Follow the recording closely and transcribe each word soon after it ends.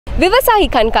விவசாயி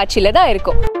கண்காட்சியில தான்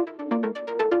இருக்கும்.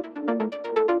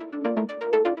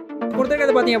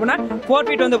 கொடுத்துருக்கிறது பார்த்தீங்க அப்படின்னா 4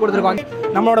 feet வந்து கொடுத்துருக்காங்க.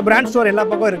 நம்மளோட பிராண்ட் ஸ்டோர் எல்லா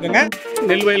பக்கம் இருக்குங்க.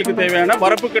 நெல் வயலுக்கு தேவையான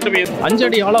வரப்பு கட்டு 5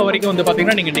 அடி ஆழம் வரைக்கும் வந்து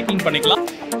பார்த்தீங்கன்னா நீங்கள் நெக்கிங் பண்ணிக்கலாம்.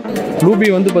 ரூபி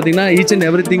வந்து பார்த்தீங்கன்னா ஈச் அண்ட்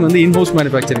எவ்ரி திங் வந்து இன்ஹவுஸ்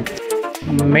மேனுஃபேக்சரிங்.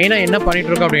 மெயினாக என்ன பண்ணிட்டு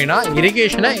இருக்கோம் அப்படின்னா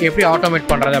இரிகேஷனை எப்படி ஆட்டோமேட்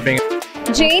பண்ணுறது அப்படிங்க.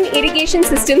 Jain irrigation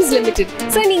systems limited.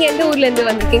 Sir நீங்கள் எந்த ஊர்ல இருந்து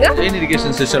வந்திருக்கீங்க? Jain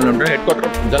irrigation system limited head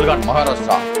quarter Jalgaon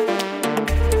Maharashtra.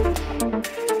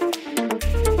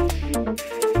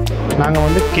 நாங்கள்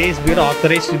வந்து கேஎஸ்பியோட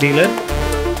ஆத்தரைஸ்டு டீலர்.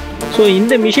 ஸோ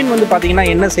இந்த மிஷின் வந்து பார்த்தீங்கன்னா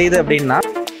என்ன செய்யுது அப்படின்னா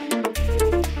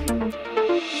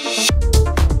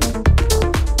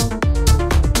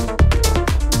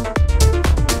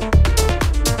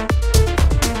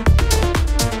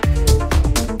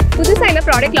புதுசாக என்ன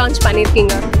ப்ராடக்ட் லான்ச்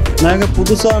பண்ணியிருக்கீங்க? நாங்கள்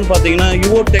புதுசாக பார்த்தீங்கன்னா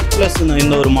யுவோ டெக் ப்ளஸ்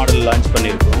இந்த ஒரு மாடல் லான்ச்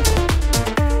பண்ணியிருக்கோம்.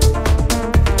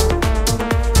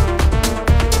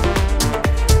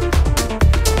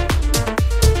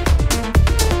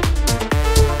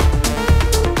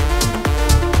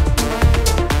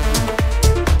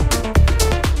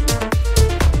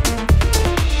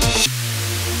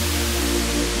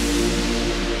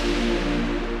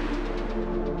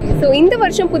 ஸோ இந்த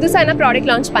வருஷம் புதுசாக என்ன ப்ராடக்ட்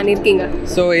லான்ச் பண்ணியிருக்கீங்க?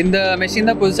 ஸோ இந்த மெஷின்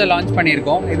தான் புதுசாக லான்ச்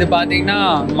பண்ணியிருக்கோம். இது பார்த்தீங்கன்னா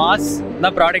மாஸ்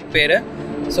தான் ப்ராடக்ட் பேர்.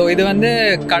 ஸோ இது வந்து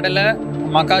கடலை,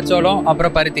 மக்காச்சோளம்,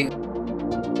 அப்புறம் பருத்தி.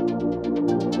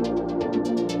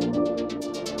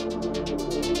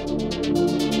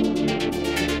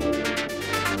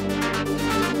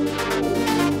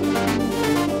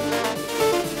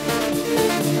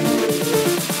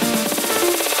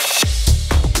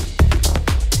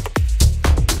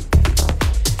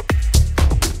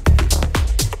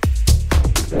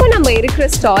 நம்ம இருக்கிற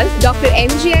stall doctor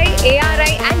MGI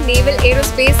ARI and naval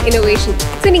aerospace innovation.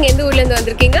 So நீங்கள் எந்த ஊர்லேருந்து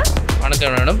வந்திருக்கீங்க?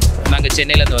 வணக்கம் மேடம், நாங்கள்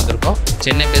சென்னையிலேருந்து வந்திருக்கோம்.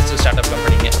 Chennai based start up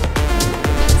கம்பெனிங்க.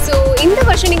 So இந்த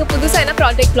வருஷம் நீங்கள் புதுசாக என்ன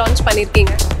ப்ராடக்ட் லான்ச்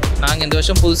பண்ணியிருக்கீங்க? நாங்கள் இந்த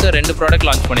வருஷம் புதுசாக 2 ப்ராடக்ட்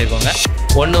லான்ச் பண்ணியிருக்கோங்க.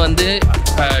 ஒன்று வந்து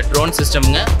ட்ரோன்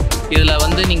சிஸ்டம்ங்க. இதில்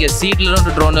வந்து நீங்கள் சீட்லும்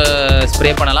ட்ரோன்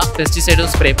ஸ்ப்ரே பண்ணலாம்,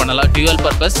 பெஸ்டிசைடும் ஸ்ப்ரே பண்ணலாம். Dual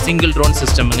purpose single drone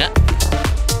சிஸ்டமுங்க.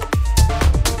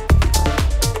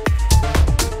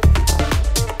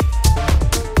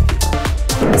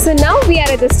 So now we are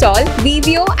at the stall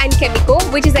Vivio and Chemico,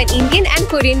 which is an Indian and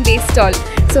Korean based stall.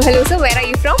 So hello sir, where are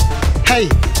you from? Hi,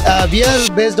 we are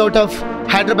based out of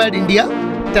Hyderabad, India,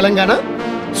 Telangana.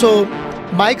 So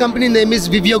my company name is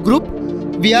Vivio Group.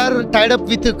 We are tied up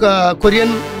with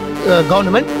Korean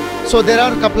government. So there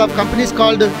are a couple of companies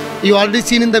called, you already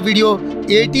seen in the video,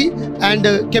 AT and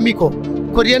Chemico,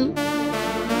 Korean.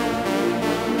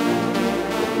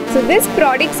 So this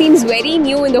product seems very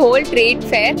new in the whole trade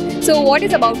fair. So what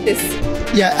is about this?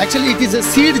 Yeah, actually it is a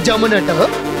seed germinator.